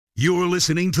You're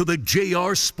listening to the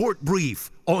JR Sport Brief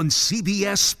on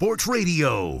CBS Sports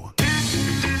Radio.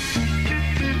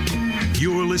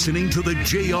 You're listening to the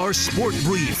JR Sport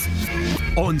Brief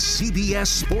on CBS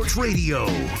Sports Radio.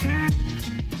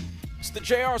 It's the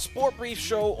JR Sport Brief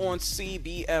show on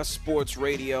CBS Sports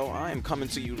Radio. I am coming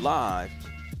to you live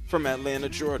from Atlanta,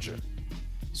 Georgia.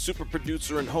 Super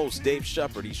producer and host Dave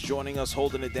Shepard. He's joining us,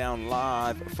 holding it down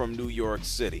live from New York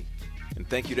City. And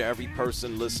thank you to every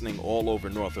person listening all over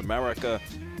North America.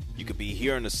 You could be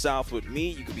here in the South with me.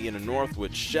 You could be in the North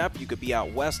with Shep. You could be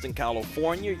out West in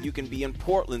California. You can be in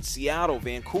Portland, Seattle,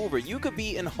 Vancouver. You could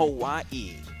be in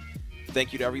Hawaii.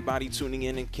 Thank you to everybody tuning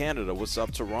in Canada. What's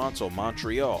up, Toronto,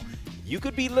 Montreal? You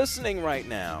could be listening right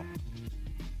now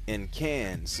in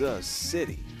Kansas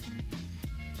City.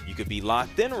 You could be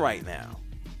locked in right now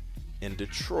in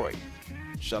Detroit.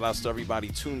 Shout outs to everybody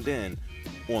tuned in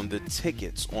on the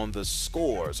tickets, on the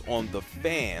scores, on the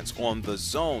fans, on the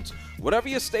zones, whatever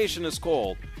your station is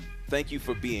called. Thank you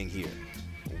for being here.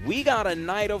 We got a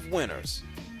night of winners.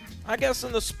 I guess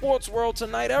in the sports world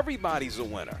tonight, everybody's a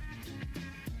winner.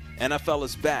 NFL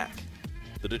is back.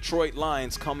 The Detroit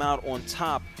Lions come out on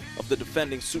top of the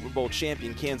defending Super Bowl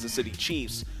champion Kansas City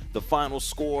Chiefs. The final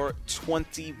score,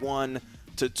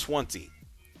 21-20.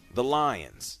 The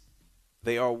Lions,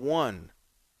 they are one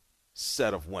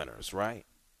set of winners, right?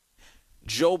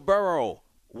 Joe Burrow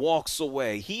walks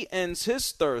away. He ends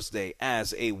his Thursday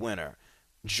as a winner.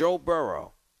 Joe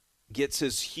Burrow gets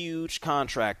his huge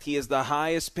contract. He is the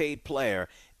highest paid player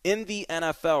in the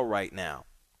NFL right now.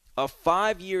 A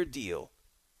 5-year deal,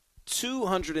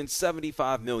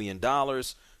 $275 million,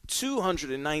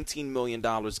 $219 million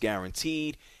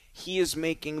guaranteed. He is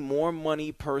making more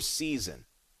money per season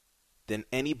than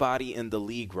anybody in the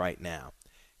league right now.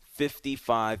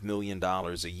 $55 million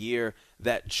a year.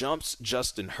 That jumps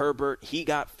Justin Herbert. He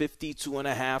got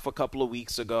 $52.5 a couple of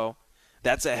weeks ago.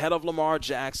 That's ahead of Lamar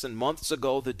Jackson. Months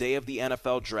ago, the day of the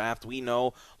NFL draft, we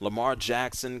know Lamar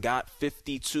Jackson got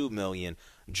 $52 million.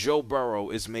 Joe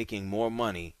Burrow is making more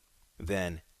money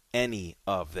than any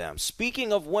of them.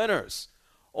 Speaking of winners,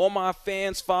 all my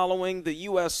fans following the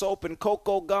U.S. Open,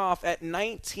 Coco Gauff at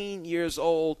 19 years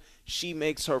old, she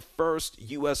makes her first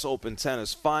U.S. Open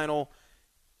tennis final.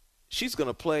 She's going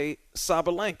to play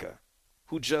Sabalenka,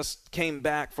 who just came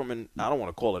back from I don't want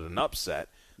to call it an upset.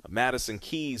 Madison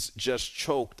Keys just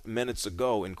choked minutes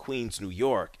ago in Queens, New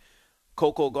York.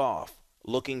 Coco Gauff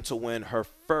looking to win her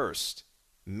first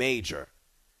major.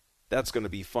 That's going to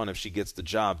be fun if she gets the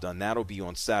job done. That'll be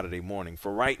on Saturday morning.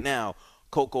 For right now,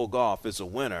 Coco Gauff is a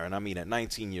winner, and I mean at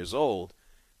 19 years old,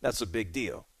 that's a big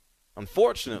deal.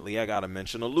 Unfortunately, I got to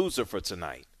mention a loser for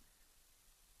tonight.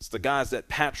 It's the guys that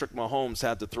Patrick Mahomes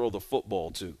had to throw the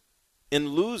football to.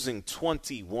 In losing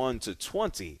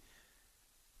 21-20,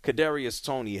 Kadarius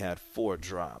Toney had 4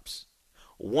 drops.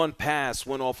 One pass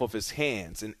went off of his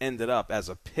hands and ended up as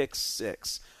a pick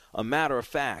 6. A matter of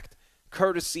fact,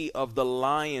 courtesy of the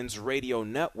Lions radio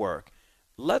network,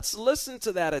 let's listen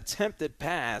to that attempted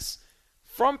pass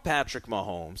from Patrick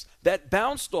Mahomes that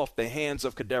bounced off the hands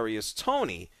of Kadarius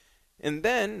Toney, and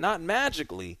then, not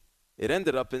magically, it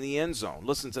ended up in the end zone.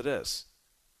 Listen to this.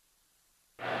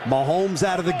 Mahomes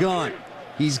out of the gun.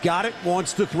 He's got it,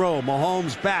 wants to throw.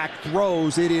 Mahomes back,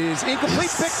 throws. It is incomplete,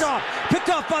 picked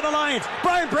off by the Lions.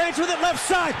 Brian Branch with it left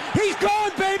side. He's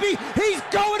going, baby. He's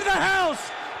going to the house.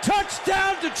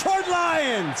 Touchdown, Detroit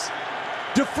Lions.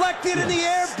 Deflected in the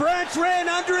air. Branch ran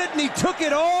under it, and he took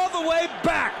it all the way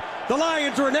back. The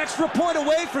Lions are an extra point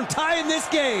away from tying this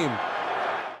game.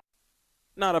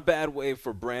 Not a bad way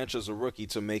for Branch as a rookie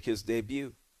to make his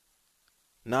debut.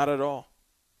 Not at all.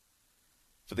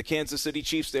 For the Kansas City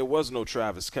Chiefs, there was no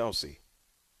Travis Kelce.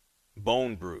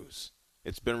 Bone bruise.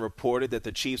 It's been reported that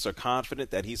the Chiefs are confident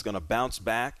that he's going to bounce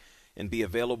back and be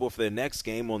available for their next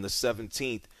game on the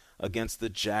 17th against the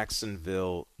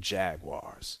Jacksonville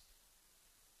Jaguars.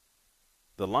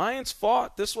 The Lions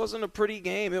fought. This wasn't a pretty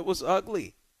game. It was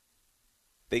ugly.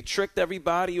 They tricked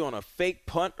everybody on a fake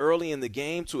punt early in the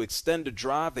game to extend the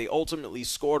drive. They ultimately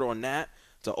scored on that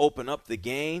to open up the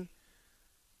game.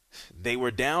 They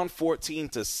were down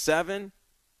 14-7,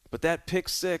 but that pick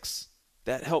 6,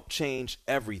 that helped change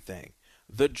everything.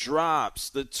 The drops,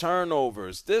 the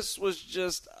turnovers, this was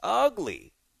just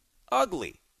ugly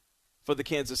for the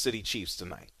Kansas City Chiefs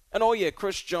tonight. And oh yeah,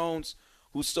 Chris Jones,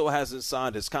 who still hasn't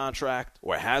signed his contract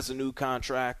or has a new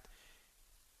contract,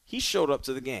 he showed up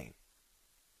to the game.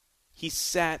 He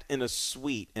sat in a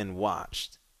suite and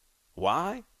watched.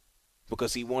 Why?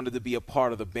 Because he wanted to be a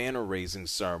part of the banner-raising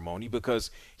ceremony, because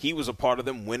he was a part of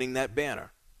them winning that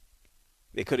banner.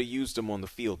 They could have used him on the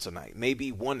field tonight.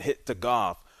 Maybe one hit to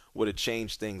Goff would have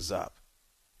changed things up.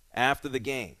 After the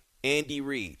game, Andy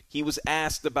Reid. He was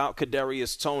asked about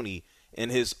Kadarius Toney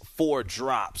and his 4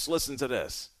 drops. Listen to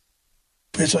this.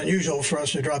 It's unusual for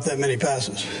us to drop that many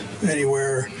passes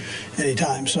anywhere,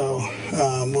 anytime. So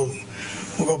we'll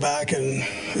go back and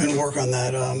work on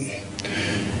that.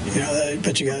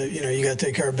 But you got to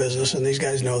take care of business, and these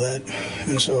guys know that,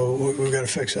 and so we've got to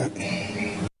fix that.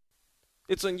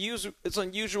 It's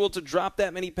unusual to drop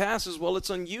that many passes. Well, it's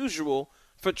unusual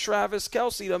for Travis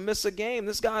Kelce to miss a game.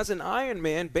 This guy's an Iron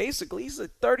Man, basically. He's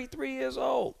 33 years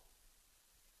old.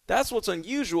 That's what's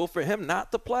unusual for him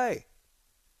not to play.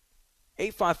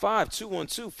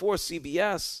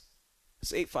 855-212-4CBS.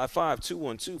 It's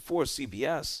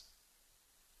 855-212-4CBS.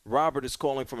 Robert is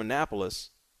calling from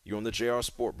Annapolis. You're on the JR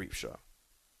Sport Brief Show.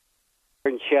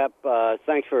 Shep,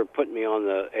 thanks for putting me on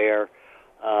the air.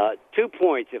 2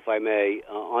 points, if I may.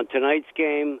 On tonight's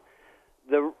game,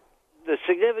 the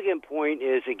significant point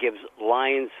is it gives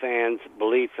Lions fans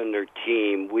belief in their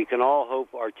team. We can all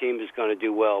hope our team is going to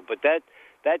do well, but that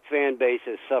fan base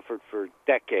has suffered for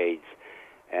decades.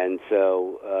 And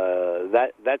so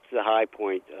that's the high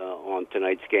point on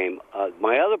tonight's game.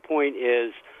 My other point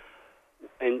is,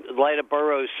 in light of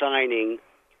Burrow's signing,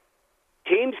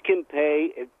 teams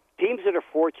that are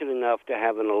fortunate enough to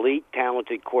have an elite,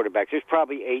 talented quarterback, there's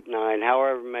probably 8, 9,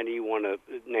 however many you want to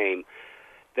name,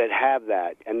 that have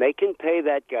that. And they can pay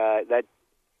that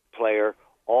player,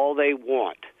 all they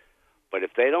want. But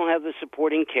if they don't have the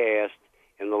supporting cast,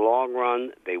 in the long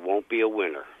run, they won't be a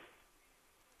winner.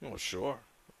 Oh, sure.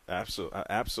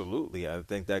 Absolutely. I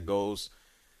think that goes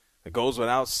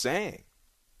without saying.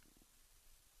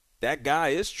 That guy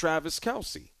is Travis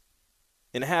Kelce.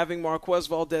 And having Marquez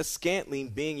Valdes-Scantling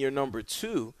being your number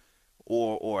 2,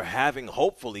 or having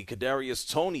hopefully Kadarius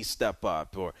Toney step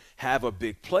up or have a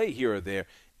big play here or there,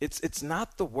 it's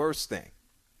not the worst thing.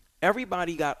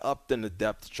 Everybody got upped in the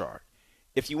depth chart.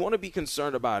 If you want to be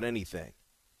concerned about anything,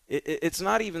 it's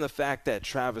not even the fact that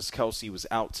Travis Kelce was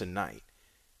out tonight.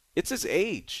 It's his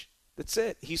age. That's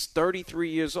it. He's 33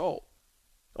 years old.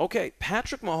 Okay,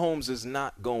 Patrick Mahomes is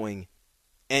not going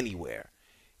anywhere.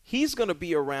 He's going to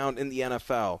be around in the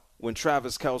NFL when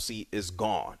Travis Kelce is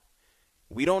gone.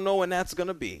 We don't know when that's going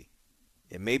to be.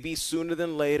 It may be sooner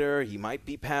than later. He might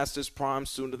be past his prime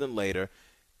sooner than later.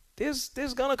 There's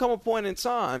going to come a point in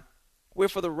time where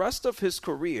for the rest of his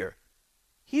career,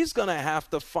 he's going to have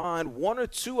to find 1 or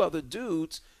 2 other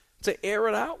dudes to air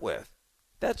it out with.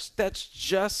 That's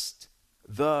just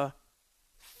the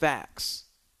facts.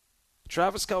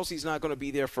 Travis Kelce's not going to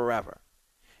be there forever.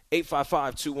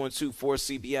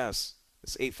 855-212-4CBS.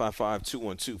 It's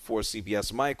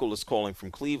 855-212-4CBS. Michael is calling from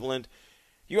Cleveland.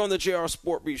 You're on the JR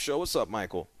Sport Brief Show. What's up,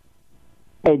 Michael?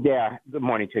 Hey, there. Good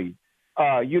morning to you.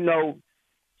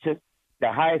 Since the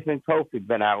Heisman Trophy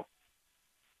been out,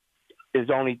 there's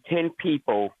only 10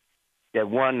 people that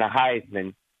won the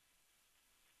Heisman,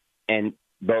 and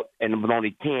there was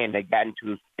only 10 that got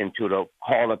into the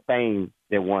Hall of Fame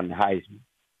that won the Heisman.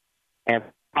 And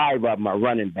 5 of them are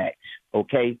running backs,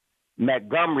 okay?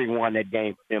 Montgomery won that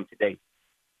game for them today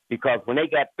because when they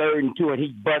got 3rd and 2 and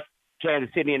he bust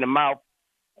Kansas City in the mouth,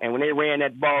 and when they ran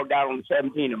that ball down on the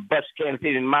 17 and bust Kansas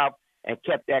City in the mouth and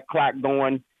kept that clock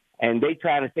going, and they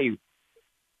trying to say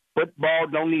football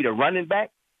don't need a running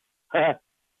back,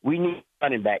 we need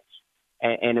running backs.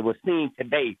 And it was seen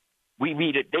today. They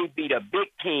beat a big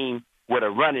team with a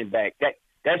running back. That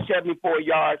 74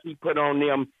 yards he put on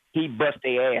them, he bust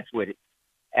their ass with it.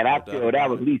 And I feel that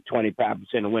was at least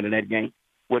 25% of winning that game.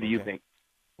 What do you think?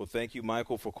 Well, thank you,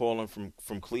 Michael, for calling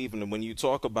from Cleveland. And when you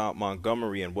talk about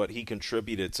Montgomery and what he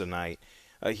contributed tonight,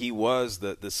 he was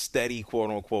the steady,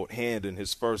 quote-unquote, hand in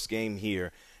his first game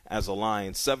here as a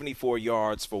Lion. 74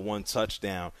 yards for 1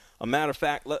 touchdown. A matter of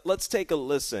fact, let's take a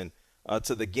listen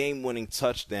to the game-winning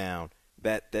touchdown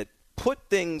that put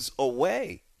things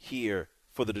away here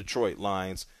for the Detroit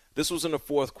Lions. This was in the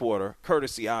 4th quarter,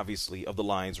 courtesy, obviously, of the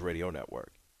Lions Radio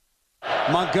Network.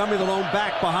 Montgomery, the lone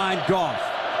back behind Goff.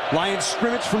 Lions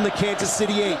scrimmage from the Kansas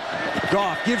City 8.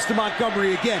 Goff gives to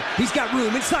Montgomery again. He's got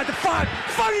room inside the 5.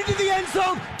 Fighting to the end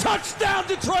zone. Touchdown,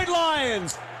 Detroit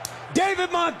Lions.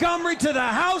 David Montgomery to the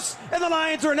house, and the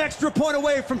Lions are an extra point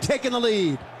away from taking the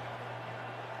lead.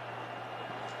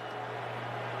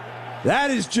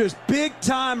 That is just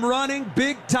big-time running,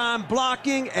 big-time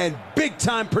blocking, and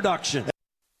big-time production.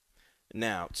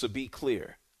 Now, to be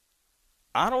clear,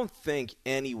 I don't think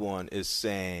anyone is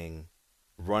saying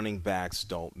running backs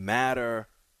don't matter.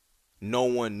 No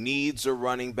one needs a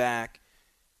running back.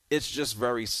 It's just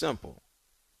very simple.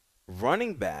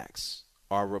 Running backs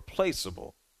are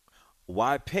replaceable.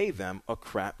 Why pay them a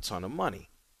crap ton of money?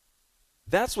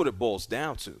 That's what it boils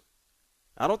down to.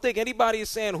 I don't think anybody is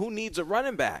saying who needs a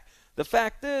running back. The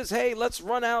fact is, hey, let's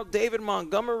run out David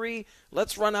Montgomery.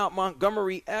 Let's run out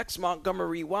Montgomery X,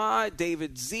 Montgomery Y,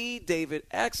 David Z, David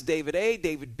X, David A,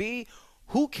 David B.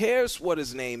 Who cares what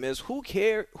his name is? Who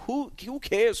cares who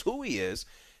he is?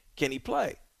 Can he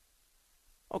play?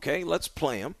 Okay, let's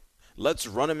play him. Let's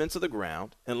run him into the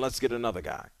ground, and let's get another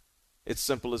guy. It's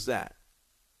simple as that.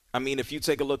 I mean, if you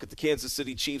take a look at the Kansas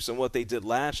City Chiefs and what they did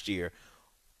last year,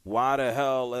 why the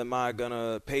hell am I going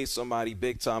to pay somebody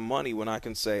big-time money when I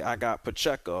can say I got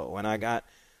Pacheco and I got,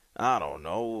 I don't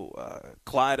know,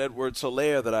 Clyde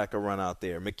Edwards-Helaire that I could run out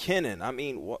there, McKinnon? I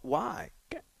mean, why?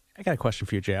 I got a question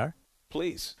for you, JR.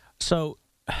 Please. So,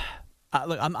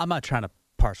 look, I'm not trying to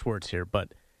parse words here,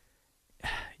 but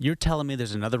you're telling me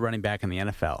there's another running back in the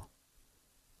NFL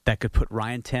that could put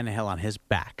Ryan Tannehill on his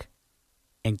back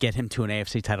and get him to an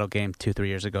AFC title game 2-3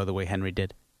 years ago the way Henry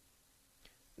did?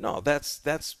 No, that's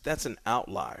an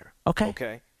outlier.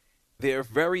 Okay. There are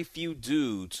very few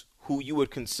dudes who you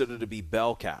would consider to be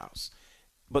bell cows.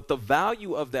 But the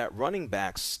value of that running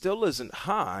back still isn't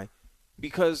high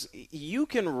because you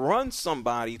can run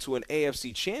somebody to an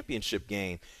AFC championship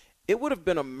game. It would have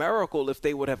been a miracle if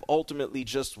they would have ultimately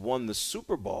just won the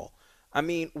Super Bowl. I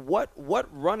mean, what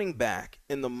running back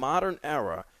in the modern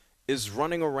era is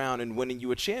running around and winning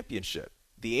you a championship?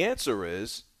 The answer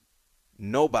is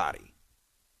nobody.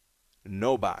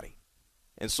 Nobody.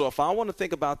 And so if I want to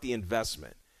think about the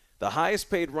investment, the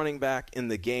highest paid running back in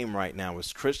the game right now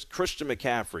is Christian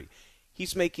McCaffrey.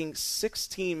 He's making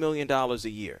 $16 million a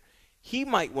year. He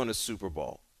might win a Super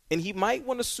Bowl. And he might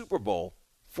win a Super Bowl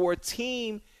for a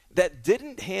team that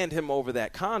didn't hand him over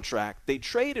that contract. They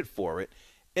traded for it.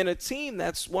 And a team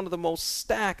that's one of the most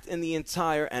stacked in the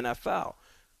entire NFL.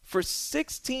 For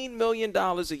 $16 million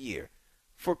a year,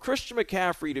 for Christian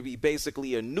McCaffrey to be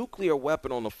basically a nuclear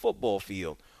weapon on the football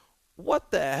field,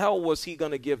 what the hell was he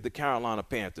going to give the Carolina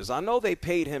Panthers? I know they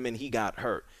paid him and he got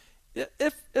hurt.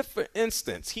 If for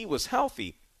instance, he was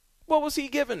healthy, what was he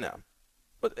giving them?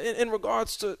 But in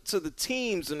regards to the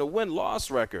teams and the win-loss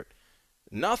record,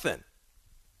 nothing.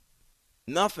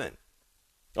 Nothing.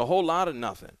 A whole lot of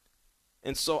nothing.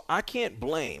 And so I can't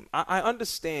blame. I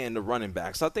understand the running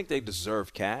backs. I think they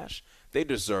deserve cash. They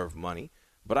deserve money.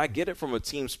 But I get it from a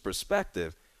team's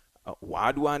perspective.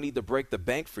 Why do I need to break the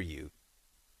bank for you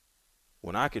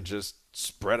when I can just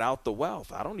spread out the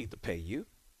wealth? I don't need to pay you.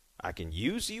 I can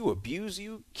use you, abuse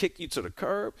you, kick you to the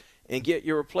curb, and get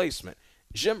your replacement.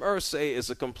 Jim Irsay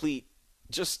is a complete,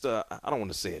 I don't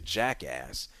want to say a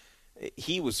jackass.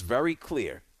 He was very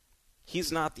clear.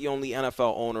 He's not the only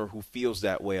NFL owner who feels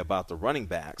that way about the running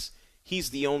backs.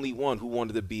 He's the only one who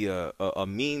wanted to be a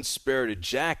mean-spirited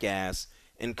jackass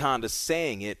and kind of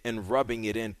saying it and rubbing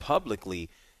it in publicly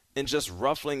and just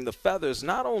ruffling the feathers,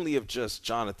 not only of just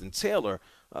Jonathan Taylor,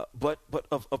 but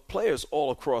of players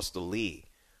all across the league.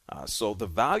 So the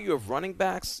value of running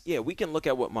backs, yeah, we can look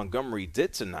at what Montgomery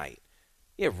did tonight.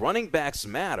 Yeah, running backs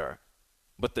matter.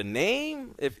 But the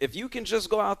name, if you can just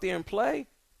go out there and play,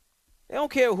 they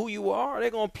don't care who you are. They're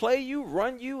going to play you,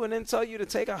 run you, and then tell you to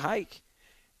take a hike.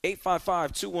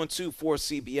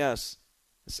 855-212-4CBS.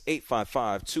 It's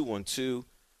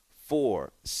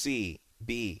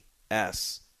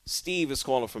 855-212-4CBS. Steve is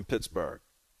calling from Pittsburgh.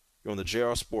 You're on the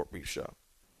JR Sport Brief Show.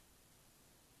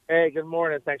 Hey, good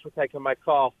morning. Thanks for taking my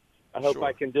call. I hope Sure.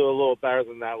 I can do a little better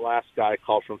than that last guy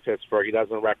called from Pittsburgh. He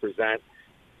doesn't represent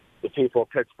the people of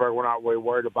Pittsburgh. We're not really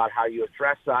worried about how you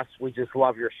address us. We just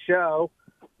love your show.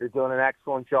 You're doing an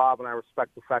excellent job, and I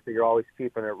respect the fact that you're always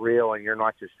keeping it real, and you're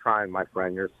not just trying, my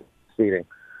friend. You're succeeding.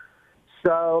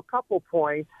 So a couple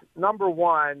points. Number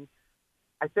one,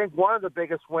 I think one of the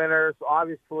biggest winners,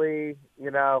 obviously,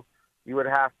 you would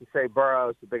have to say Burrow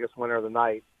is the biggest winner of the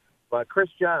night. But Chris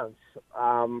Jones,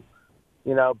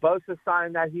 Bosa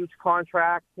signed that huge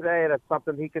contract today. That's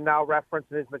something he can now reference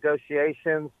in his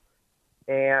negotiations.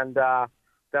 And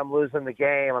them losing the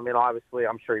game, I mean, obviously,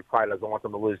 I'm sure he probably doesn't want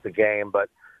them to lose the game, but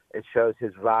it shows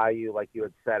his value. Like you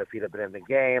had said, if he'd have been in the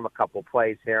game, a couple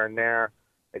plays here and there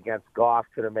against Goff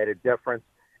could have made a difference.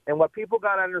 And what people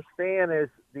got to understand is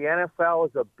the NFL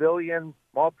is a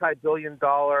multi-billion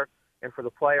dollar, and for the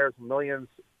players, millions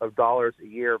of dollars a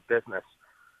year business.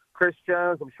 Chris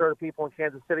Jones, I'm sure the people in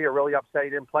Kansas City are really upset he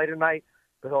didn't play tonight,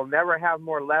 but he'll never have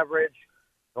more leverage.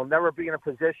 He'll never be in a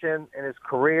position in his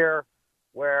career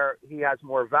where he has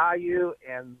more value.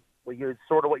 And what you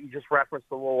just referenced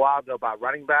a little while ago about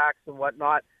running backs and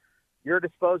whatnot, you're a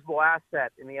disposable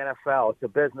asset in the NFL. It's a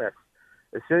business.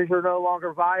 As soon as you're no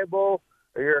longer viable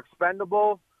or you're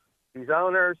expendable, these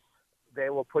owners, they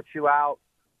will put you out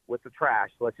with the trash.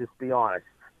 Let's just be honest.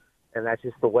 And that's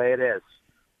just the way it is.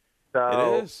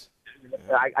 So It is.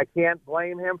 I can't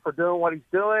blame him for doing what he's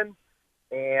doing.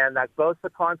 And that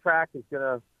Bosa contract is going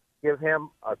to give him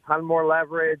a ton more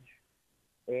leverage.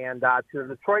 And to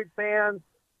the Detroit fans,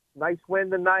 nice win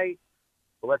tonight.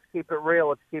 But let's keep it real.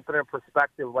 Let's keep it in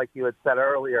perspective, like you had said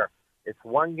earlier. It's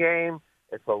one game.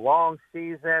 It's a long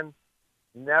season.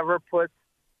 Never put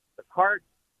the cart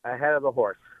ahead of the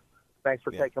horse. Thanks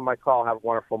for taking my call. Have a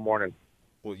wonderful morning.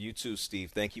 Well, you too,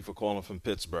 Steve. Thank you for calling from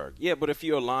Pittsburgh. Yeah, but if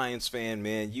you're a Lions fan,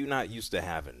 man, you're not used to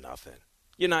having nothing.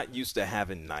 You're not used to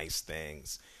having nice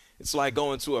things. It's like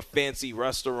going to a fancy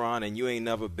restaurant and you ain't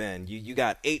never been. You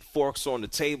got 8 forks on the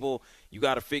table. You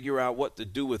got to figure out what to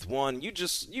do with one. You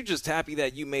just happy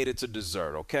that you made it to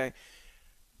dessert, okay?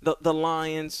 The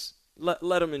Lions, let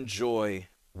them enjoy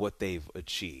what they've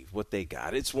achieved, what they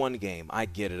got. It's one game. I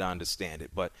get it. I understand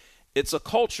it. But it's a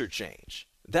culture change.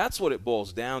 That's what it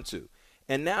boils down to.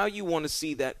 And now you want to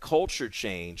see that culture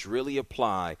change really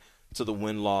apply to the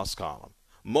win-loss column.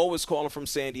 Mo is calling from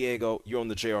San Diego. You're on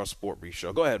the JR Sport Brief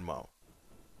Show. Go ahead, Mo.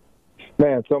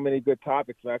 Man, so many good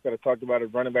topics. I could have talked about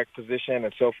his running back position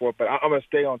and so forth, but I'm going to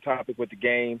stay on topic with the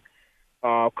game.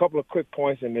 A couple of quick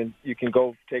points, and then you can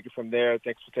go take it from there.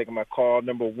 Thanks for taking my call.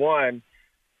 Number one,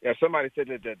 somebody said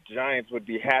that the Giants would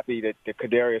be happy that the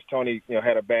Kadarius Toney,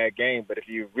 had a bad game. But if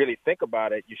you really think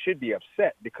about it, you should be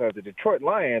upset because the Detroit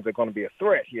Lions are going to be a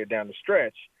threat here down the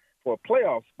stretch for a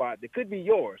playoff spot that could be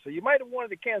yours. So you might have wanted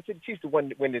the Kansas City Chiefs to win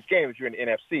this game if you're in the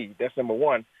NFC. That's number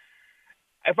one.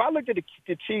 If I looked at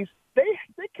the Chiefs, they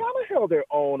kind of held their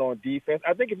own on defense.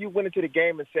 I think if you went into the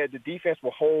game and said the defense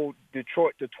will hold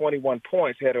Detroit to 21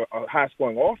 points, had a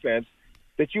high-scoring offense,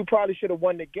 that you probably should have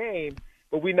won the game.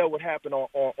 But we know what happened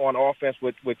on offense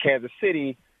with Kansas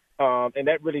City, and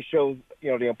that really shows,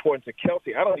 the importance of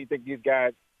Kelsey. I don't even think these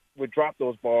guys would drop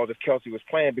those balls if Kelsey was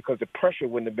playing because the pressure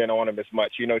wouldn't have been on him as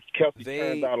much. Kelsey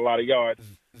turns out a lot of yards.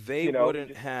 They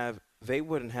wouldn't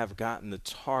have gotten the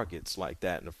targets like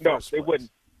that in the first place. No, they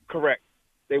wouldn't. Correct.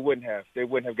 They wouldn't have. They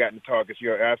wouldn't have gotten the targets.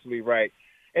 You're absolutely right.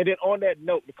 And then on that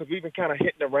note, because we've been kind of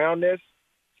hitting around this,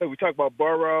 so we talk about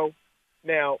Burrow.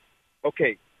 Now,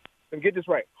 okay, let me get this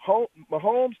right.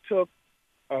 Mahomes took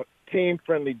a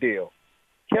team-friendly deal.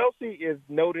 Kelsey is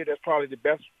noted as probably the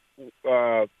best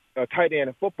a tight end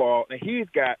in football, and he's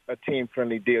got a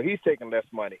team-friendly deal. He's taking less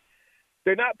money.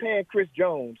 They're not paying Chris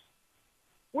Jones.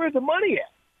 Where's the money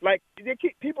at? Like,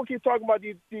 people keep talking about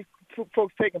these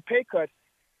folks taking pay cuts.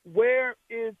 Where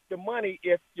is the money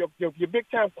if your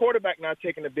big-time quarterback not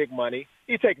taking the big money?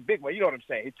 He's taking big money. You know what I'm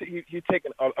saying? He's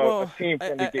taking a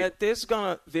team-friendly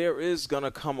deal. There is going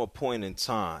to come a point in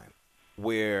time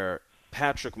where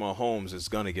Patrick Mahomes is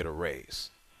going to get a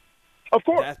raise. Of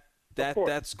course.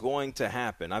 That's going to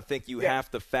happen. I think you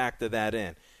have to factor that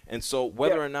in. And so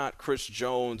whether or not Chris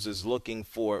Jones is looking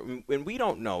for – and we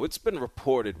don't know. It's been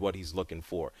reported what he's looking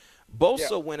for.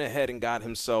 Bosa went ahead and got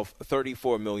himself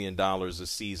 $34 million a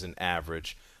season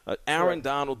average. Aaron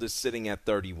Donald is sitting at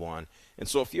 31. And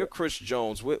so if you're Chris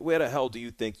Jones, where the hell do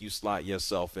you think you slot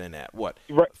yourself in at? What,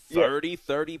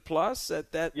 30 plus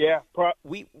at that? Yeah.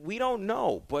 We don't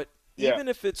know. But even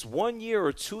if it's 1 year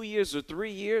or 2 years or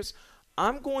 3 years,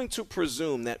 I'm going to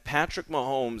presume that Patrick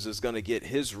Mahomes is going to get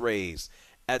his raise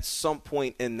at some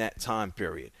point in that time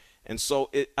period. And so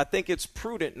I think it's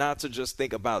prudent not to just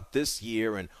think about this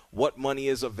year and what money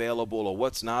is available or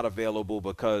what's not available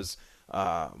because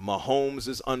Mahomes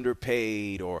is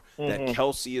underpaid or that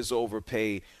Kelsey is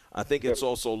overpaid. I think it's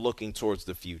also looking towards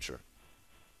the future.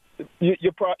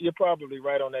 You're probably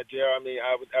right on that, JR. I mean,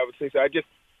 I would say so.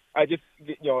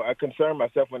 I concern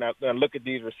myself when I look at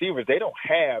these receivers. They don't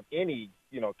have any,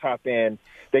 top end.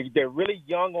 They're really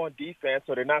young on defense,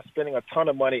 so they're not spending a ton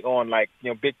of money on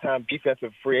big time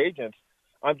defensive free agents.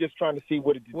 I'm just trying to see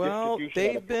what the distribution.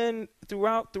 They've been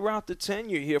throughout the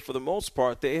tenure here for the most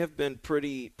part. They have been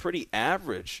pretty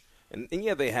average, and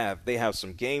they have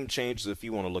some game changes. If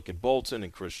you want to look at Bolton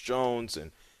and Chris Jones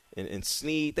and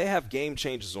Snead, they have game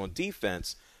changes on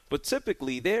defense, but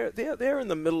typically they're in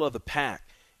the middle of the pack.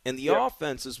 And the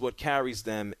offense is what carries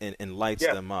them and lights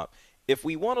them up. If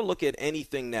we want to look at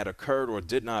anything that occurred or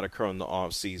did not occur in the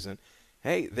offseason,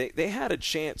 hey, they had a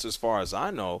chance, as far as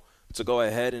I know, to go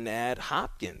ahead and add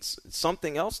Hopkins.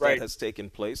 Something else that has taken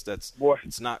place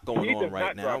it's not going on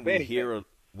right now.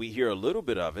 We hear a little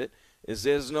bit of it, is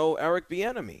there's no Eric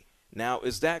Bieniemy. Now,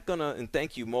 is that going to – and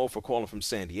thank you, Mo, for calling from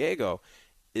San Diego.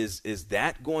 Is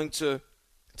that going to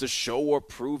show or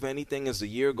prove anything as the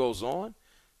year goes on?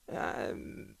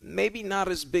 Maybe not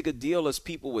as big a deal as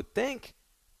people would think.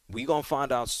 We're going to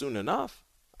find out soon enough.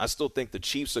 I still think the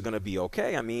Chiefs are going to be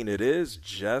okay. I mean, it is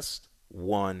just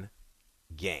one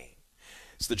game.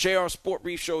 It's the JR Sport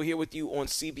Brief Show here with you on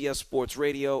CBS Sports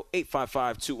Radio,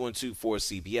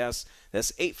 855-212-4CBS.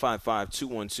 That's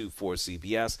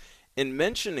 855-212-4CBS. In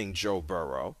mentioning Joe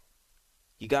Burrow,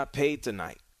 he got paid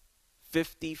tonight,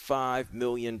 $55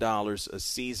 million a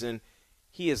season.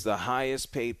 He is the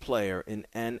highest paid player in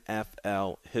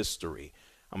NFL history.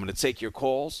 I'm going to take your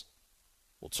calls.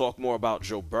 We'll talk more about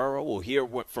Joe Burrow. We'll hear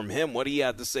from him what he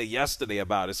had to say yesterday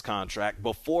about his contract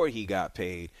before he got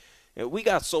paid. And we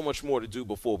got so much more to do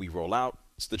before we roll out.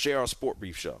 It's the JR Sport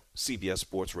Brief Show, CBS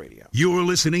Sports Radio. You're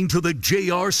listening to the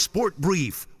JR Sport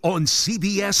Brief on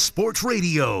CBS Sports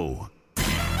Radio.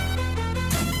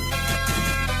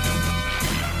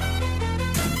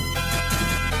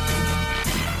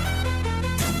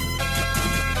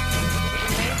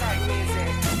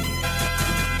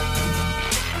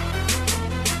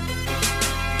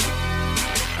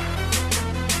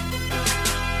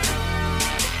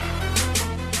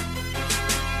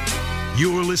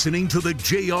 You're listening to the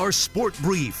JR Sport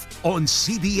Brief on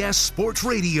CBS Sports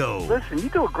Radio. Listen, you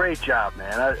do a great job,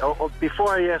 man.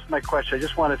 Before I ask my question, I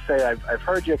just want to say I've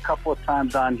heard you a couple of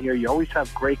times on here. You always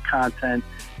have great content,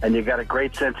 and you got a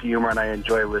great sense of humor, and I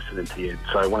enjoy listening to you.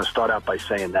 So I want to start out by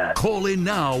saying that. Call in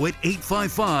now at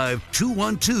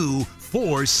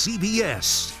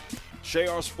 855-212-4CBS.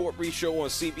 JR Sport Brief Show on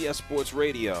CBS Sports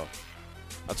Radio.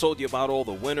 I told you about all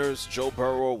the winners. Joe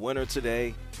Burrow, winner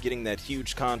today, getting that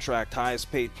huge contract,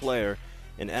 highest paid player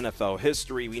in NFL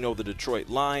history. We know the Detroit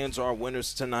Lions are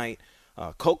winners tonight.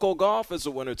 Coco Gauff is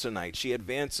a winner tonight. She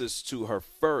advances to her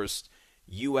first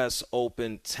U.S.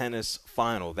 Open tennis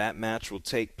final. That match will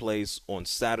take place on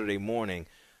Saturday morning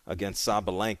against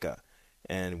Sabalenka.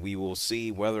 And we will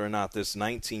see whether or not this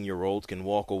 19-year-old can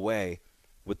walk away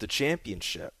with the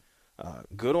championship.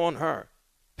 Good on her.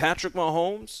 Patrick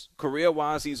Mahomes,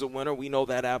 career-wise, he's a winner. We know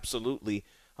that absolutely.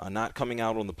 Not coming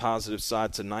out on the positive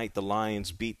side tonight. The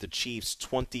Lions beat the Chiefs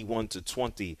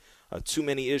 21-20. Too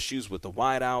many issues with the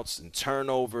wideouts and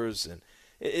turnovers, and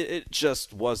it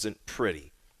just wasn't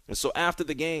pretty. And so after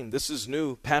the game, this is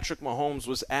new, Patrick Mahomes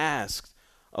was asked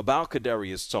about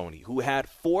Kadarius Toney, who had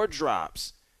 4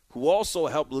 drops, who also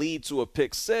helped lead to a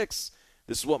pick 6.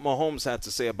 This is what Mahomes had to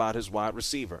say about his wide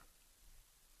receiver.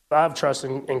 I have trust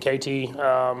in KT.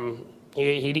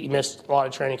 He missed a lot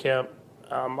of training camp.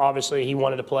 Obviously, he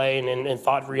wanted to play and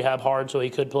fought rehab hard so he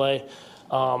could play.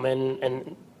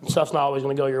 And stuff's not always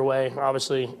going to go your way.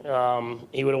 Obviously,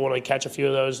 he would have wanted to catch a few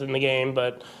of those in the game,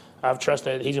 but I have trust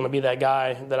that he's going to be that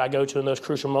guy that I go to in those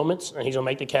crucial moments, and he's going to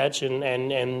make the catch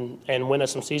and win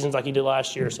us some seasons like he did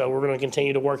last year. So we're going to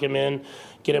continue to work him in,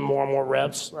 get him more and more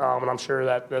reps, and I'm sure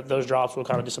that those drops will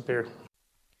kind of disappear.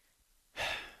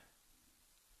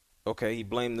 Okay, he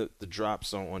blamed the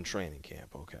drops on training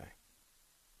camp. Okay.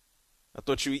 I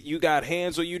thought you got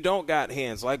hands or you don't got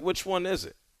hands. Like, which one is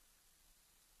it?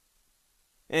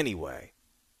 Anyway,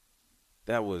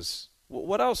 that was –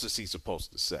 what else is he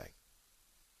supposed to say?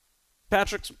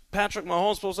 Patrick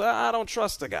Mahomes supposed to say, I don't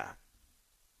trust the guy.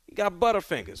 He got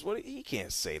butterfingers. He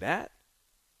can't say that.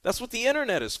 That's what the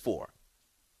internet is for.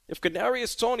 If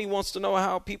Kadarius Toney wants to know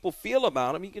how people feel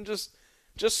about him, he can just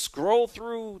scroll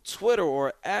through Twitter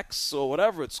or X or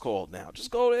whatever it's called now.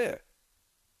 Just go there.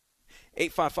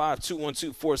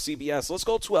 855-212-4CBS. Let's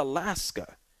go to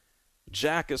Alaska.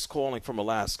 Jack is calling from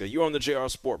Alaska. You're on the JR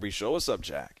Sport Brief Show. What's up,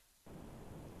 Jack?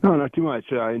 No, not too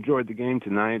much. I enjoyed the game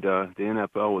tonight. The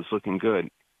NFL was looking good.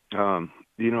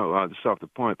 Just off the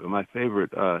point, but my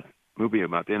favorite movie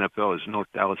about the NFL is North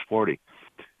Dallas 40.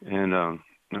 And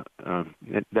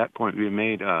at that point we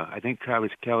made, I think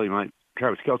Travis Kelce might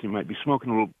be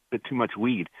smoking a little bit too much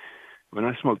weed. When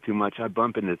I smoke too much, I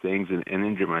bump into things and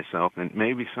injure myself. And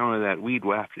maybe some of that weed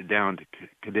wafted down to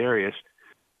Kadarius.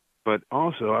 But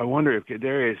also, I wonder if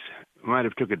Kadarius might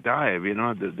have took a dive.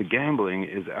 The gambling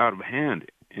is out of hand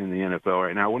in the NFL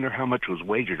right now. I wonder how much was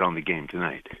wagered on the game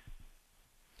tonight.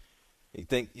 You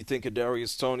think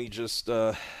Kadarius Toney just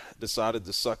decided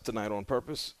to suck tonight on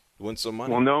purpose, win some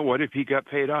money? Well, no. What if he got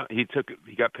paid off? He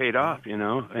got paid off,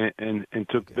 and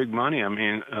took big money. I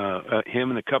mean, him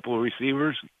and a couple of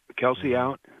receivers, Kelce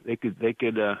out, they could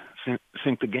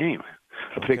sink the game.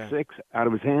 A pick 6 out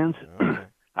of his hands. Okay.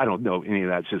 I don't know any of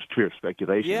that's just pure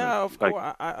speculation. Yeah, of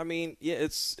course. I mean, yeah,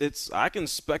 it's. I can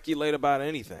speculate about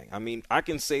anything. I mean, I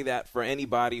can say that for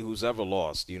anybody who's ever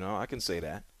lost. I can say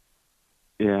that.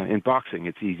 Yeah, in boxing,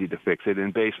 it's easy to fix it.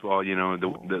 In baseball,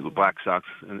 the Black Sox,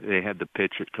 they had a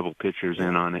couple pitchers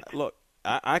in on it. Look,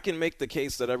 I can make the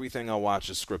case that everything I watch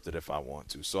is scripted if I want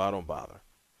to, so I don't bother.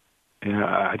 Yeah,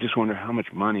 I just wonder how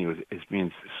much money is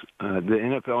being. The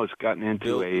NFL has gotten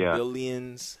into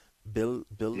billions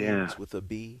with a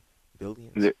B,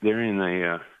 billions.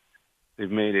 They're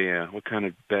they've made a what kind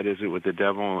of bet is it with the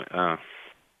devil? A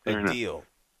deal.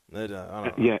 I don't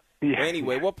know. Yeah.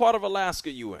 Anyway, what part of Alaska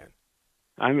you in?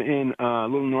 I'm in a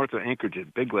little north of Anchorage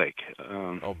at Big Lake.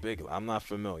 Big Lake. I'm not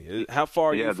familiar. How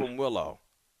far are you from Willow?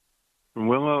 From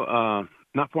Willow,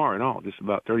 not far at all. Just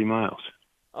about 30 miles.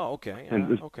 Oh, okay.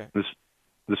 Okay.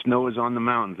 The snow is on the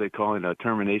mountains. They call it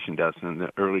termination dust, and the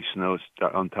early snow is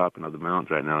on top of the mountains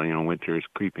right now. Winter is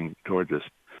creeping towards us.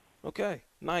 Okay,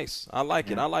 nice. I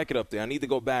like it. I like it up there. I need to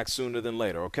go back sooner than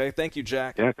later, okay? Thank you,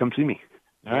 Jack. Yeah, come see me.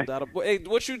 All right. Hey,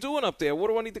 what you doing up there? What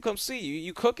do I need to come see you?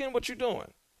 You cooking? What you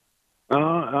doing?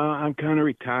 I'm kind of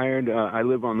retired. I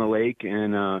live on the lake,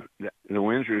 and the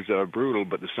winters are brutal,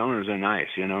 but the summers are nice.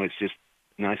 It's just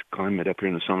nice climate up here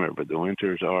in the summer, but the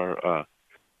winters are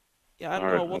yeah, I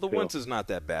don't know. Well, the winter's not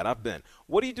that bad. I've been.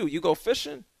 What do? You go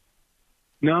fishing?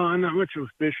 No, I'm not much of a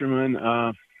fisherman.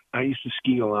 I used to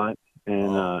ski a lot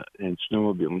and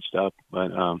snowmobile and stuff, but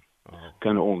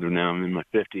kind of older now. I'm in my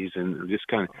 50s, and I'm just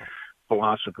kind of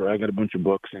philosopher. I got a bunch of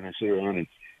books, and I sit around and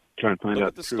try and find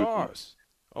out the truth. Stars.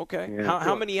 Okay. Yeah,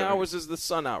 how many hours is the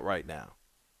sun out right now?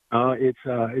 It's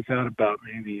out about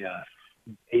maybe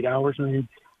 8 hours, maybe.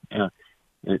 Yeah.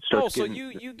 And it starts so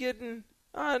you getting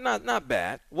not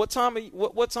bad. What time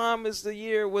is the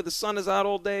year where the sun is out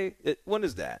all day? When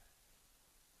is that?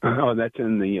 That's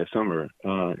in the summer,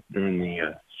 during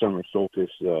the summer solstice.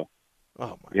 Oh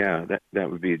my yeah, God. That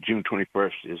would be June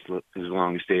 21st is the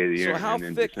longest day of the year.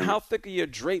 So how thick are your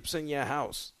drapes in your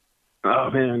house?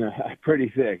 Oh man, pretty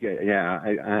thick.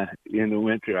 Yeah, in the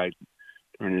winter I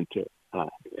turn into,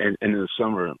 and in the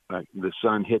summer the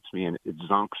sun hits me and it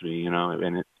zonks me,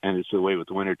 and it's the way with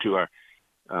the winter too.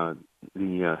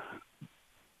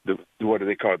 The what do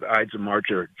they call it? The Ides of March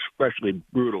are especially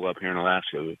brutal up here in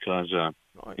Alaska because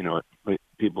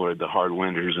people are the hard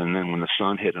winters, and then when the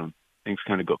sun hit them, things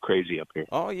kind of go crazy up here.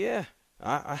 Oh yeah,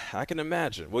 I can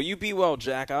imagine. Well, you be well,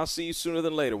 Jack. I'll see you sooner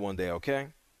than later one day. Okay.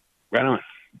 Right on.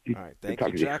 All right, thank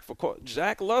you, Jack.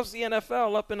 Jack loves the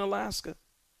NFL up in Alaska.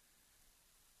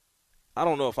 I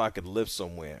don't know if I could live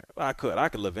somewhere. I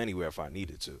could live anywhere if I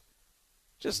needed to.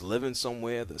 Just living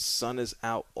somewhere the sun is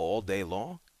out all day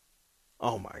long.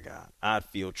 Oh my God, I'd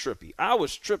feel trippy. I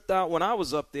was tripped out when I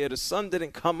was up there. The sun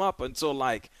didn't come up until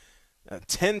like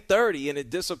 10:30, and it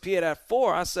disappeared at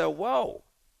 4. I said, "Whoa,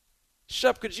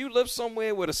 Shep, could you live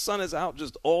somewhere where the sun is out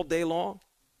just all day long?"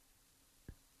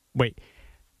 Wait.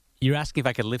 You're asking if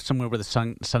I could live somewhere where the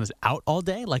sun is out all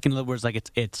day? Like, in other words, like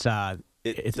it's light.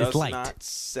 It does not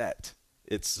set.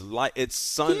 It's light. It's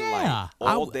sunlight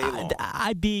all day long.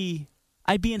 I'd be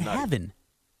in heaven.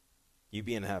 You'd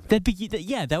be in heaven.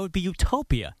 That would be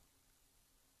utopia.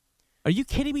 Are you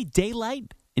kidding me?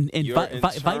 Daylight and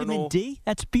vitamin D?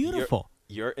 That's beautiful.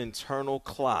 Your internal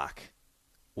clock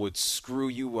would screw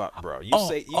you up, bro. You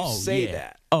say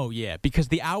that. Oh, yeah, because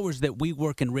the hours that we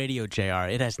work in radio, JR,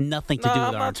 it has nothing to do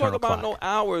with our internal clock. I'm not talking about no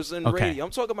hours in radio.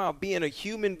 I'm talking about being a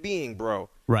human being, bro.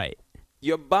 Right.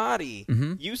 Your body,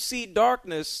 you see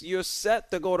darkness, you're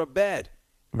set to go to bed.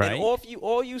 Right. And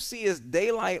all you see is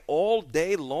daylight all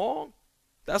day long.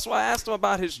 That's why I asked him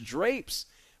about his drapes.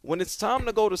 When it's time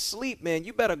to go to sleep, man,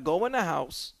 you better go in the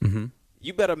house. Mm-hmm.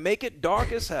 You better make it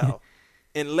dark as hell.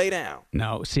 And lay down.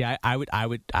 No, see, I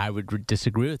would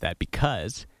disagree with that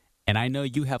because, and I know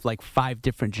you have like 5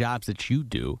 different jobs that you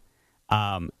do.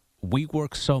 We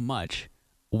work so much,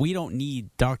 we don't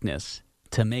need darkness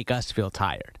to make us feel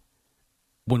tired.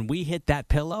 When we hit that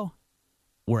pillow,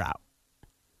 we're out.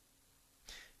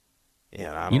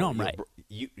 Yeah, I'm right.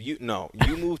 You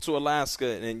move to Alaska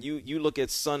and you look at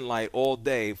sunlight all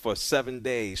day for 7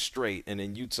 days straight, and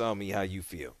then you tell me how you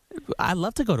feel. I'd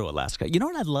love to go to Alaska. You know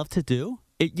what I'd love to do?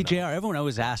 JR, everyone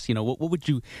always asks, what would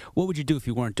you do if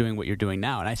you weren't doing what you're doing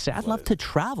now? And I say, I'd love to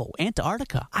travel.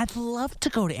 Antarctica. I'd love to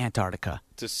go to Antarctica.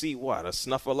 To see what? A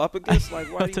snuffleupagus? Like,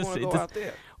 why do you want to go out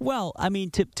there? Well, I mean,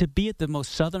 to be at the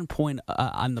most southern point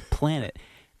on the planet,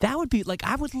 that would be, like,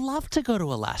 I would love to go to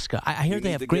Alaska. I hear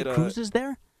they have great cruises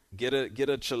there. Get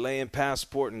a Chilean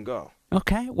passport and go.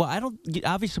 Okay. Well,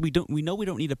 obviously we know we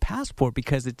don't need a passport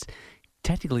because it's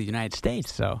technically the United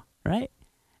States, so, right?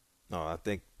 No, I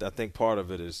think part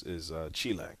of it is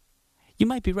Chile. You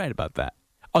might be right about that.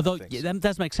 Although that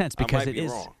does make sense because it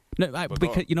is wrong. No,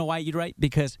 because you know why you're right?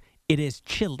 Because it is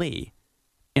Chile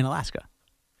in Alaska.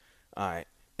 All right.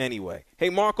 Anyway, hey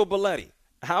Marco Belletti,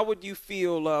 how would you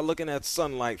feel looking at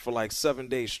sunlight for like 7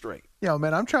 days straight? Yeah,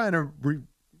 man, I'm trying to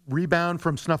rebound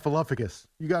from snuffleupagus.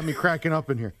 You got me cracking up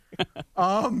in here.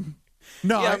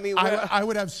 No, yeah, I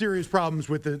would have serious problems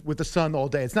with the sun all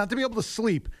day. It's not to be able to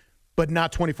sleep, but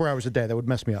not 24 hours a day. That would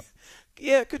mess me up.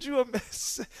 Yeah, could you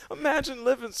imagine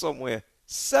living somewhere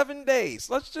 7 days?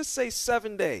 Let's just say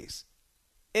 7 days.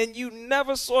 and you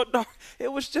never saw dark.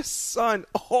 It was just sun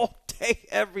all day,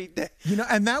 every day.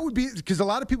 And that would be because a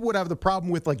lot of people would have the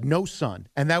problem with like no sun,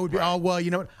 and that would be, oh, well,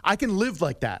 you know what? I can live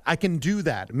like that. I can do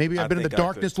that. Maybe I've been in the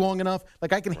darkness long enough.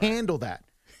 Like I can handle that.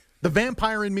 The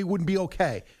vampire in me wouldn't be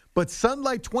okay. But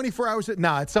sunlight 24 hours,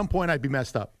 at some point I'd be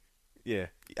messed up. Yeah.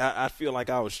 I feel like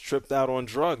I was tripped out on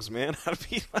drugs, man. I'd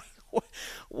be like,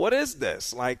 what is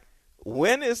this? Like,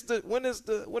 when is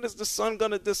the sun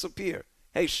gonna disappear?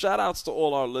 Hey, shout outs to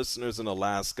all our listeners in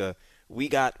Alaska. We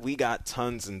got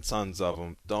tons and tons of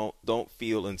them. Don't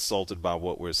feel insulted by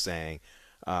what we're saying.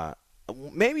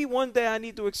 Maybe one day I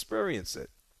need to experience it.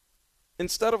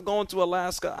 Instead of going to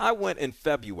Alaska, I went in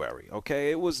February,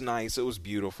 okay? It was nice. It was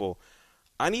beautiful.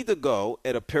 I need to go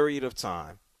at a period of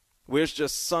time where it's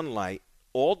just sunlight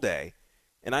all day,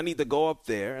 and I need to go up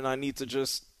there, and I need to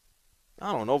just,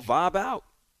 I don't know, vibe out,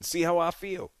 see how I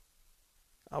feel.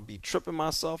 I'll be tripping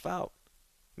myself out.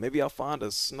 Maybe I'll find a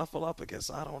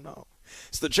snuffleupagus. I don't know.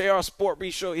 It's the JR Sport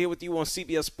Brief Show here with you on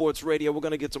CBS Sports Radio. We're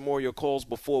going to get to more of your calls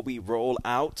before we roll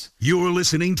out. You're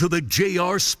listening to the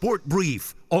JR Sport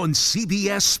Brief on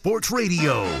CBS Sports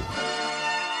Radio.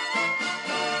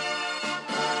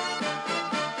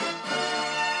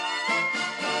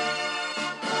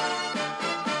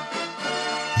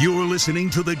 You're listening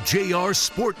to the JR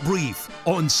Sport Brief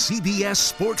on CBS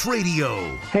Sports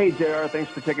Radio. Hey, JR,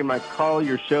 thanks for taking my call.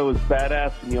 Your show is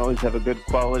badass, and you always have a good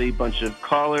quality bunch of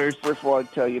callers. First of all, I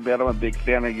tell you, man, I'm a big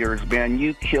fan of yours, man.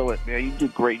 You kill it, man. You do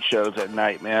great shows at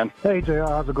night, man. Hey, JR,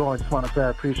 how's it going? Just want to say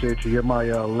I appreciate you. You're my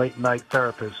late-night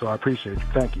therapist, so I appreciate you.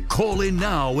 Thank you. Call in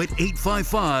now at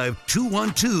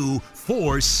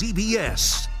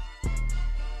 855-212-4CBS.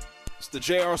 It's the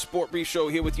JR Sport Brief Show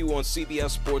here with you on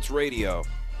CBS Sports Radio.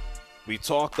 We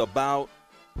talked about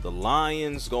the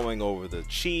Lions going over the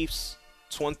Chiefs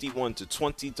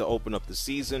 21-20 to open up the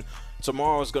season.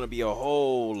 Tomorrow is going to be a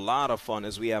whole lot of fun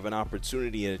as we have an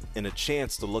opportunity and a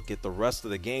chance to look at the rest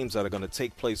of the games that are going to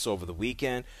take place over the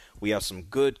weekend. We have some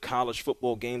good college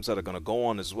football games that are going to go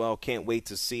on as well. Can't wait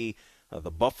to see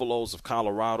the Buffaloes of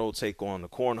Colorado take on the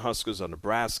Cornhuskers of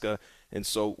Nebraska. And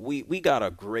so we got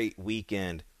a great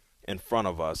weekend in front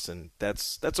of us, and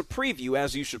that's a preview,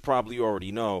 as you should probably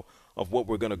already know, of what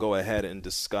we're going to go ahead and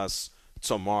discuss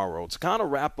tomorrow. To kind of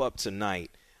wrap up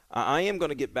tonight, I am going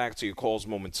to get back to your calls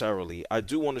momentarily. I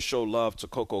do want to show love to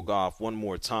Coco Gauff one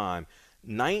more time.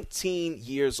 19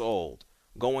 years old,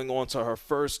 going on to her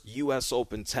first U.S.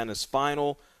 Open tennis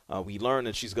final. We learned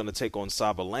that she's going to take on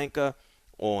Sabalenka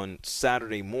on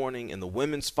Saturday morning in the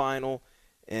women's final,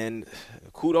 and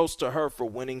kudos to her for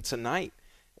winning tonight.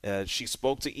 She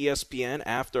spoke to ESPN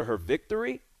after her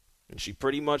victory, and she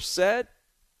pretty much said,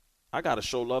 I got to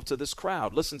show love to this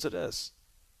crowd. Listen to this.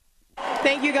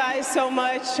 Thank you guys so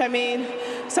much. I mean,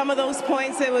 some of those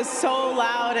points, it was so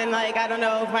loud, and I don't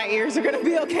know if my ears are going to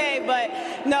be okay, but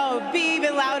no, be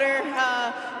even louder.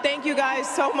 Thank you guys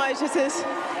so much. This is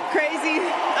crazy.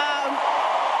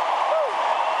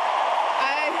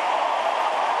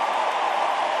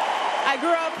 I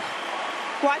grew up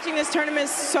watching this tournament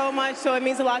so much, so it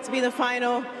means a lot to be in the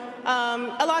final.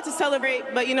 A lot to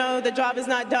celebrate, but the job is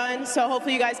not done, so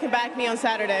hopefully you guys can back me on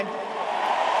Saturday.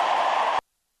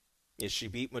 Yes, she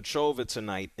beat Machova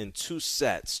tonight in 2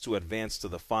 sets to advance to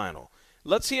the final.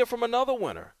 Let's hear from another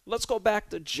winner. Let's go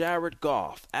back to Jared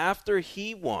Goff. After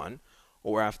he won,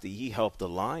 or after he helped the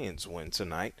Lions win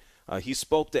tonight, he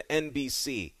spoke to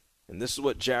NBC, and this is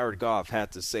what Jared Goff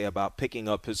had to say about picking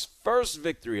up his first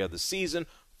victory of the season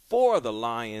for the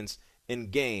Lions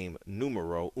in game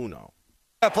numero uno.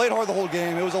 I played hard the whole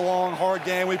game. It was a long, hard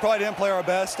game. We probably didn't play our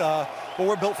best, but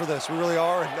we're built for this. We really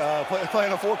are.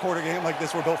 Playing a 4-quarter game like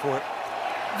this, we're built for it.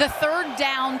 The third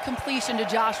down completion to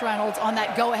Josh Reynolds on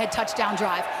that go-ahead touchdown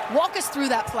drive. Walk us through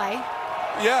that play.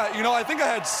 Yeah, I think I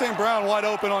had St. Brown wide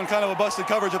open on kind of a busted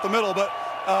coverage at the middle, but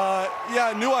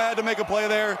I knew I had to make a play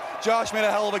there. Josh made a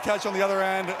hell of a catch on the other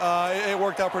end. It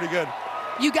worked out pretty good.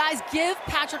 You guys give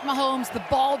Patrick Mahomes the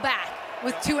ball back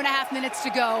with 2.5 minutes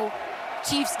to go.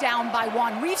 Chiefs down by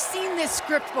 1. We've seen this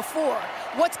script before.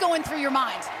 What's going through your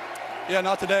mind? Yeah,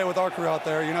 not today with our crew out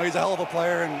there. He's a hell of a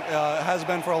player and has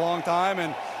been for a long time,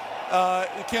 and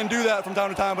can do that from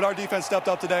time to time, but our defense stepped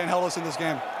up today and held us in this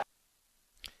game.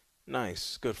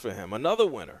 Nice. Good for him. Another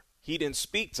winner. He didn't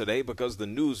speak today because the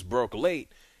news broke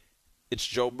late. It's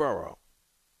Joe Burrow.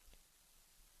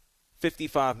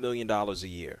 $55 million a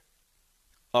year.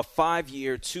 A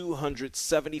 5-year,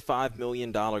 $275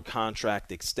 million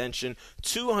contract extension,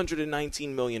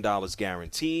 $219 million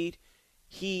guaranteed.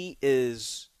 He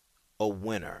is a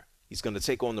winner. He's going to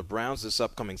take on the Browns this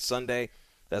upcoming Sunday.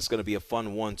 That's going to be a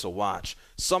fun one to watch.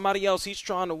 Somebody else, he's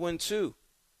trying to win too.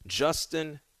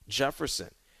 Justin Jefferson.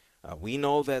 We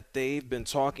know that they've been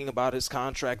talking about his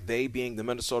contract, they being the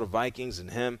Minnesota Vikings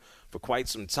and him, for quite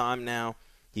some time now.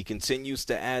 He continues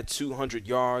to add 200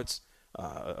 yards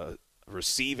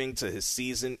receiving to his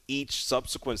season. Each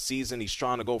subsequent season, he's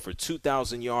trying to go for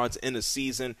 2,000 yards in a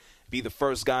season, be the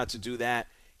first guy to do that.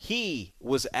 He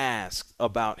was asked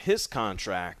about his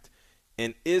contract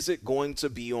and is it going to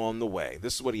be on the way.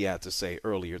 This is what he had to say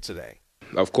earlier today.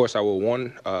 Of course, I would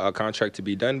want a contract to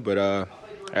be done, but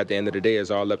at the end of the day,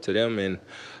 it's all up to them and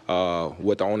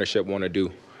what the ownership want to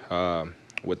do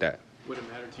with that. Would it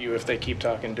matter to you if they keep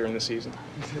talking during the season?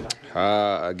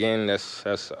 Again,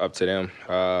 that's up to them.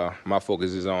 My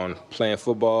focus is on playing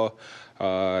football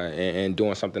and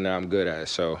doing something that I'm good at.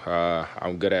 So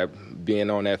I'm good at being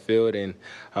on that field and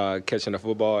catching the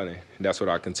football, and that's what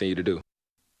I continue to do.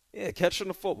 Yeah, catching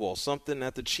the football, something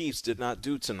that the Chiefs did not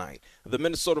do tonight. The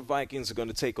Minnesota Vikings are going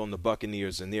to take on the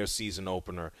Buccaneers in their season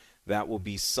opener. That will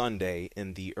be Sunday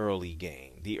in the early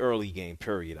game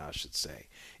period, I should say.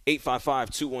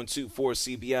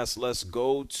 855-212-4CBS. Let's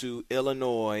go to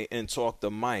Illinois and talk to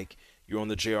Mike. You're on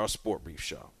the JR Sport Brief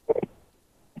Show.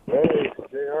 Hey,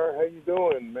 JR, how you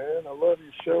doing, man? I love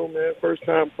your show, man.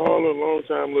 First-time caller,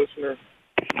 long-time listener.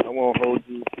 I won't hold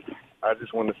you. I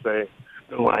just want to say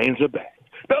the Lions are back.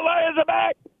 The Lions are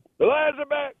back! The Lions are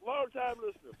back! Long-time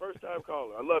listener, first-time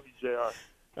caller. I love you, JR.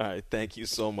 All right, thank you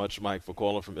so much, Mike, for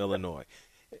calling from Illinois.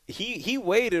 He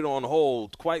waited on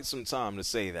hold quite some time to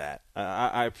say that.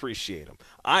 I appreciate him.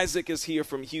 Isaac is here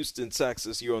from Houston,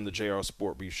 Texas. You're on the JR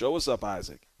Sport Brief Show. What's up,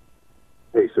 Isaac?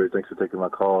 Hey, sir. Thanks for taking my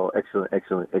call. Excellent. I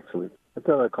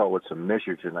thought I'd call with some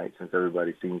measure tonight since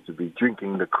everybody seems to be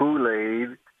drinking the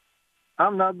Kool-Aid.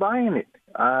 I'm not buying it.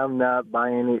 I'm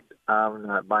having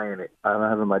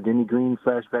my Denny Green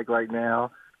flashback right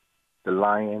now. The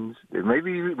Lions.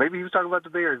 Maybe he was talking about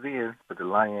the Bears then, but the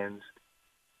Lions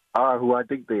are who I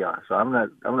think they are. So I'm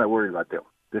not worried about them.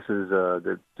 This is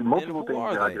the multiple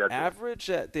things that I could average.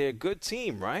 They're a good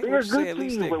team, right? They're a good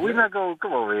team, but we're not going.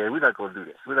 Come over here. We're not going to do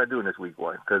this. We're not doing this week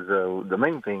one because the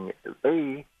main thing is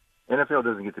NFL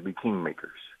doesn't get to be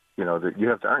kingmakers. You know that you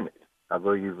have to earn it. I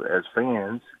believe as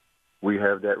fans, we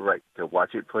have that right to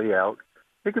watch it play out.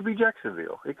 It could be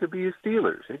Jacksonville. It could be the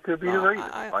Steelers. It could be the Raiders.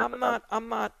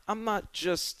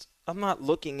 I'm not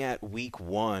looking at week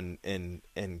one and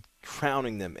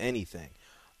crowning them anything.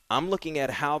 I'm looking at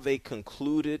how they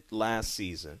concluded last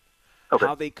season,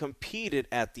 how they competed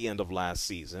at the end of last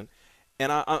season,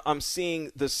 and I'm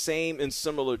seeing the same and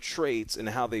similar traits in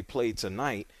how they played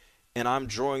tonight, and I'm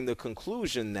drawing the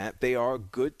conclusion that they are a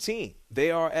good team. They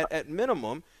are, at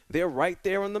minimum, they're right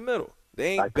there in the middle.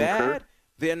 They ain't bad.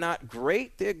 They're not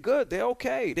great. They're good. They're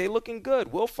okay. They're looking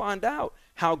good. We'll find out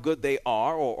how good they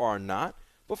are or are not.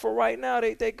 But for right now,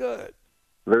 they're good.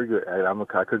 Very good. I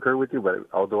concur with you, but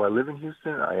although I live in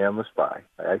Houston, I am a spy.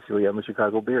 I actually am a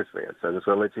Chicago Bears fan. So I just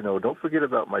want to let you know, don't forget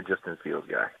about my Justin Fields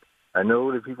guy. I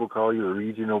know that people call you a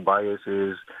regional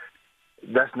biases.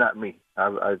 That's not me.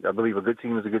 I believe a good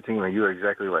team is a good team, and you're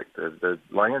exactly right. The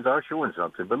Lions are showing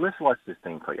something, but let's watch this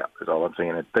thing play out is all I'm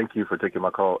saying. And thank you for taking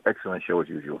my call. Excellent show as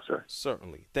usual, sir.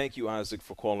 Certainly. Thank you, Isaac,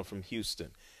 for calling from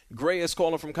Houston. Gray is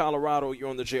calling from Colorado. You're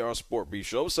on the JR Sport Brief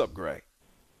Show. What's up, Gray?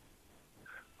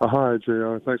 Hi,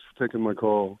 JR. Thanks for taking my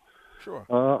call. Sure.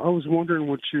 I was wondering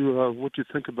what you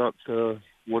think about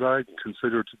what I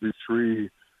consider to be three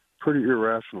pretty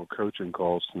irrational coaching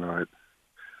calls tonight.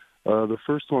 The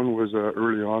first one was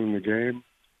early on in the game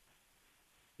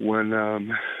when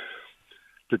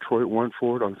Detroit went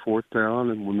for it on fourth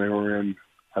down, and when they were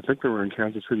I think they were in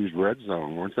Kansas City's red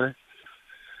zone, weren't they?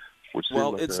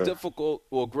 It's difficult.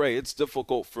 Well, Gray, it's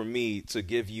difficult for me to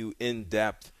give you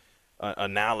in-depth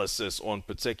analysis on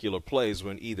particular plays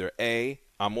when either A,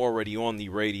 I'm already on the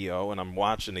radio and I'm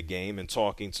watching the game and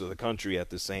talking to the country at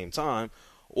the same time,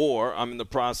 or I'm in the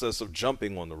process of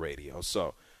jumping on the radio.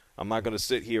 So I'm not going to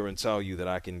sit here and tell you that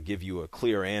I can give you a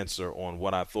clear answer on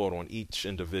what I thought on each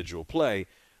individual play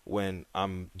when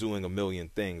I'm doing a million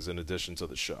things in addition to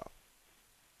the show.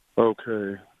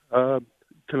 Okay.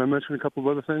 Can I mention a couple of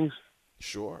other things?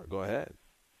 Sure. Go ahead.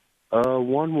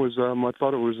 One was I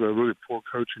thought it was a really poor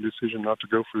coaching decision not to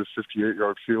go for the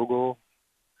 58-yard field goal.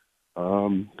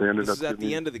 They ended This is at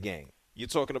the end of the game. You're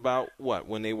talking about what,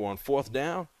 when they were on fourth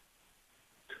down?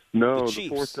 No, the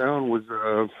fourth down was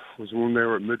when they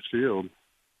were at midfield,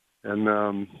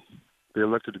 and they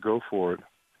elected to go for it.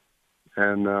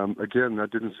 And again,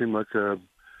 that didn't seem like a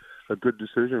good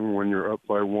decision when you're up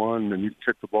by one and you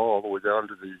kick the ball all the way down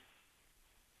to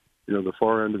the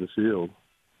far end of the field.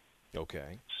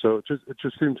 Okay. So it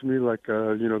just seemed to me like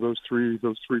those three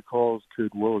calls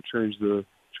could well change the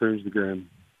game.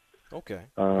 Okay.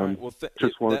 All right. Well,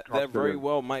 that very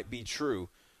well might be true.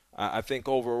 I think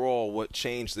overall what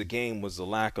changed the game was the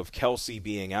lack of Kelsey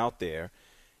being out there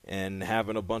and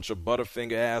having a bunch of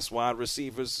Butterfinger-ass wide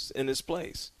receivers in his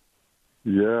place.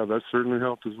 Yeah, that certainly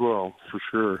helped as well, for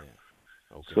sure.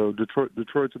 Yeah. Okay. So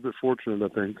Detroit's a bit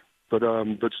fortunate, I think, but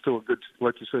still a good,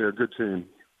 like you say, a good team.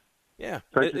 Yeah,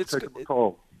 Thank you for taking the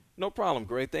call. No problem,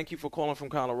 Gray. Thank you for calling from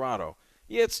Colorado.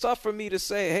 Yeah, it's tough for me to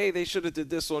say, hey, they should have did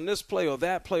this on this play or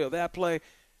that play or that play.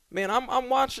 Man, I'm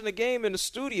watching the game in the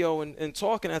studio and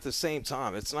talking at the same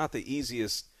time. It's not the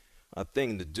easiest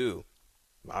thing to do.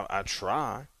 I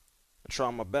try. I try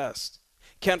my best.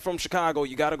 Ken from Chicago,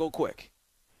 you got to go quick.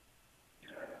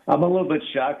 I'm a little bit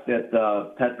shocked that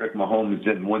Patrick Mahomes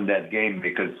didn't win that game,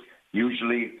 because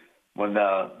usually when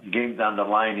the game's on the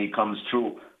line, he comes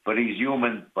through. But he's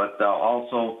human. But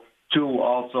also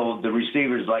the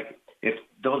receivers, like if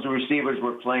those receivers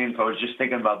were playing for, I was just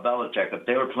thinking about Belichick, if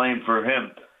they were playing for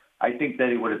him, I think that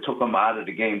he would have took him out of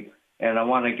the game. And I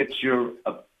want to get your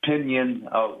opinion.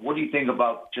 What do you think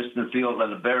about Justin Fields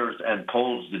and the Bears and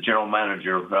Poles, the general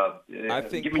manager? I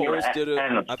think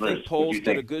Poles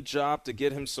did a good job to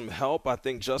get him some help. I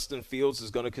think Justin Fields is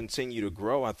going to continue to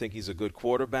grow. I think he's a good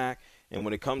quarterback. And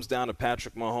when it comes down to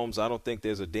Patrick Mahomes, I don't think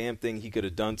there's a damn thing he could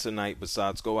have done tonight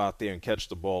besides go out there and catch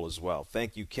the ball as well.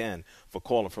 Thank you, Ken, for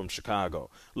calling from Chicago.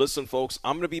 Listen, folks,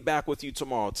 I'm going to be back with you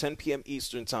tomorrow, 10 p.m.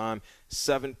 Eastern Time,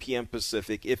 7 p.m.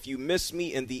 Pacific. If you miss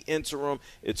me in the interim,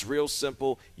 it's real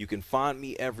simple. You can find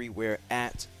me everywhere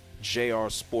at JR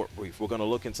Sport Brief. We're going to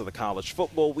look into the college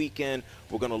football weekend.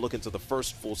 We're going to look into the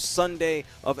first full Sunday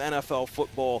of NFL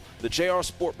football. The JR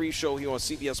Sport Brief show here on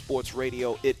CBS Sports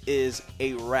Radio, it is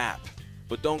a wrap.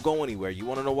 But don't go anywhere. You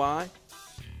want to know why?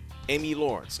 Amy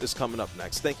Lawrence is coming up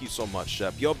next. Thank you so much,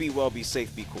 Shep. Y'all be well, be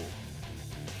safe, be cool.